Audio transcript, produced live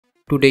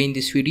Today in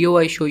this video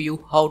I show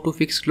you how to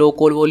fix low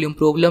call volume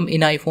problem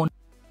in iPhone.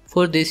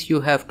 For this you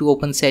have to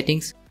open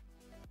settings,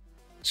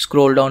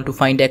 scroll down to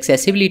find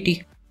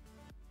accessibility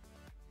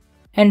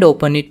and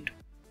open it.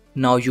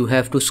 Now you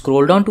have to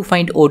scroll down to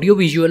find audio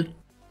visual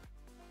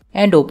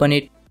and open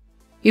it.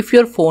 If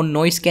your phone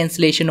noise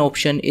cancellation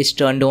option is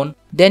turned on,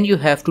 then you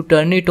have to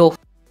turn it off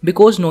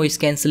because noise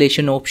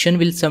cancellation option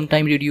will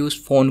sometime reduce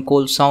phone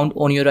call sound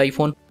on your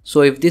iPhone.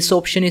 So if this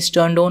option is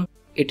turned on,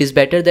 it is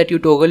better that you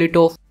toggle it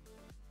off.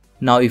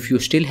 Now if you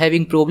still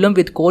having problem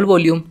with call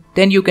volume,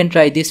 then you can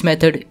try this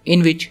method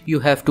in which you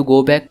have to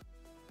go back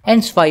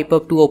and swipe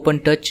up to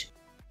open touch.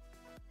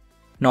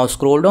 Now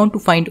scroll down to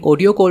find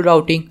audio call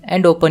routing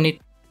and open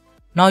it.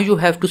 Now you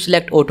have to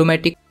select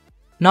automatic.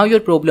 Now your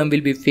problem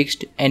will be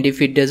fixed, and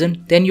if it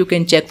doesn't, then you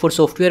can check for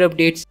software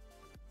updates.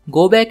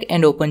 Go back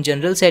and open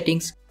general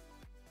settings.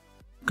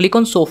 Click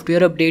on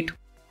software update.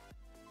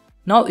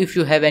 Now if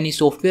you have any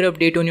software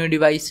update on your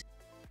device,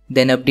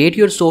 then update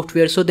your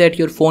software so that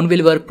your phone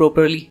will work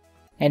properly.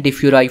 And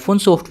if your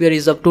iPhone software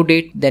is up to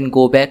date, then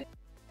go back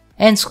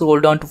and scroll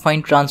down to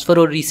find transfer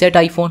or reset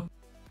iPhone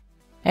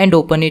and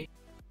open it.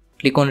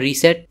 Click on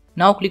reset.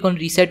 Now click on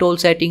reset all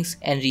settings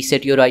and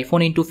reset your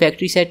iPhone into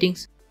factory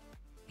settings.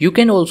 You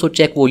can also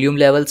check volume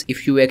levels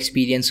if you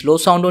experience low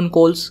sound on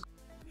calls.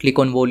 Click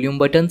on volume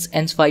buttons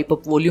and swipe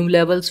up volume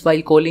levels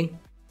while calling.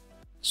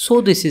 So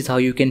this is how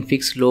you can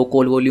fix low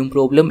call volume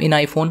problem in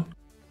iPhone.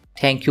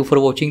 Thank you for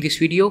watching this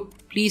video.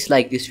 Please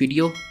like this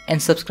video and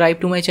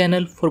subscribe to my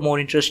channel for more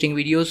interesting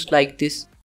videos like this.